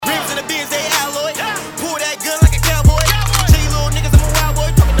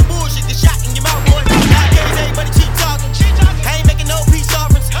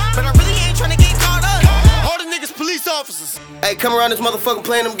come around this motherfucker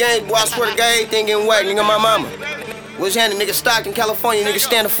playing them games, boy, I swear to God, everything getting whacked, nigga, my mama. What's happening, nigga? Stockton, California, nigga,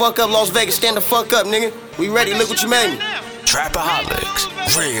 stand the fuck up. Las Vegas, stand the fuck up, nigga. We ready, look what you made me. Trapaholics,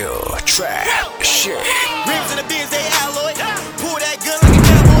 real trap shit. Rims in the Benz, they alloy. Pull that gun like a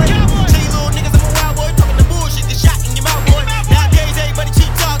cowboy. Tell you little niggas I'm a wild boy. Talking the bullshit, the shot in your mouth, boy. Nowadays, everybody cheap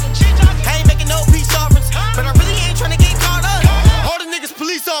talking. I ain't making no peace offerings, but I really ain't trying to get caught up. All the niggas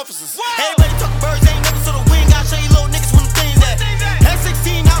police officers. Everybody talking birds, ain't never saw the wing. I'll show you little niggas when the things that. At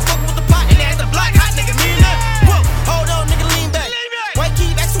 16, I was fucking with the pot, and they had the block hot, nigga. Mean that. Whoa, hold on, nigga, lean back. White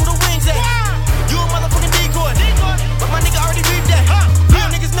keep asking where the wings at. You a motherfucking decoy, but my nigga already read that. Real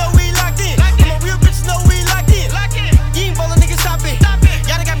niggas know we locked in. My real bitches know we locked in. You ain't ballin', nigga, stop it.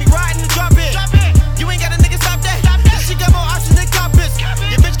 Y'all done got me riding the drop it. You ain't got a nigga, stop that. This shit got more options than coppers.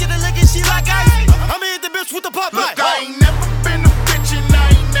 Your bitch get a lick and she like ice. I'ma hit the bitch with the pop light. Look, I ain't never been a bitch and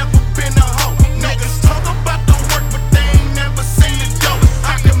I ain't never been a hoe. Niggas talk about the work, but they ain't never seen the dough.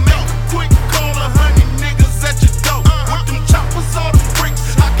 I can make a quick call 100 niggas at your door. With them choppers, all them bricks,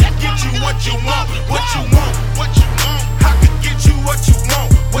 I can get you what you want, what you want, what you want. I can get you what you want,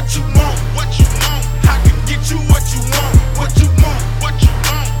 what you want, what you want. I can get you what you want, what you want, what you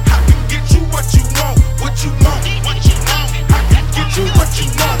want. I can get you what you want, what you want, what you want. I can get you what you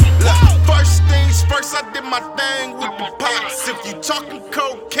want. Look, first things first, I did my thing with the pops. If you talking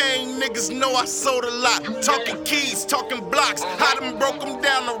cocaine, niggas know I sold a lot. Talking keys, talking blocks, I done broke them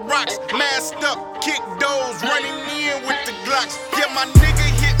down the rocks. Masked up, kick doors, running in with the Glocks. Yeah, my nigga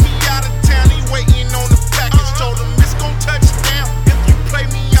hit me out of town, he waiting on the package. Told him it's gon' touch down. If you play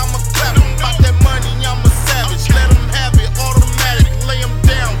me, I'ma clap him. About that money, I'm a savage. Let him have it, automatic. Lay him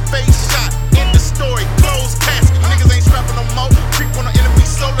down, face shot, end the story, close casket. Niggas ain't strapping no more. Creep on the enemy,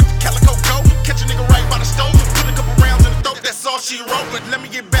 so let the calico go. Catch a nigga right by the stove, put a couple rounds in the throat. That's all she wrote, but let me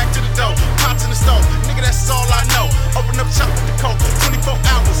get back to the dough. Pots in the stove, nigga, that's all I know. Open up shop with the coke, 24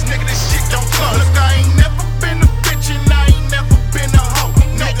 hours, nigga, this shit don't close. Look, I ain't never been a bitch and I ain't never been a hoe.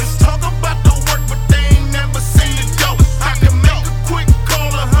 Niggas talk about the work, but they ain't never seen the dough. I can make a quick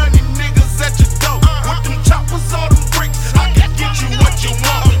call 100 niggas at your door. With them choppers, all them bricks, I can get you what you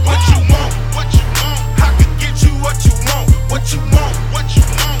want, what you want, what you want. I can get you what you want, what you want, what you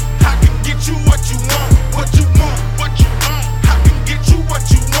want. I can get you what you want, what you want, what you want. I can get you what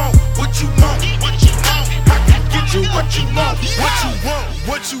you want, what you want, what you want. I can get you what you want, what you want,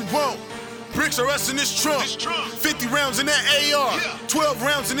 what you want. Bricks are us in this trunk. 50 rounds in that AR, 12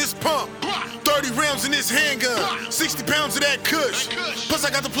 rounds in this pump, 30 rounds in this handgun, 60 pounds of that kush. Plus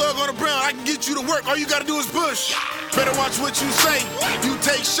I got the plug on the brown, I can get you to work, all you gotta do is push. Better watch what you say, you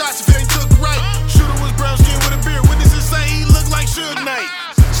take shots if it ain't took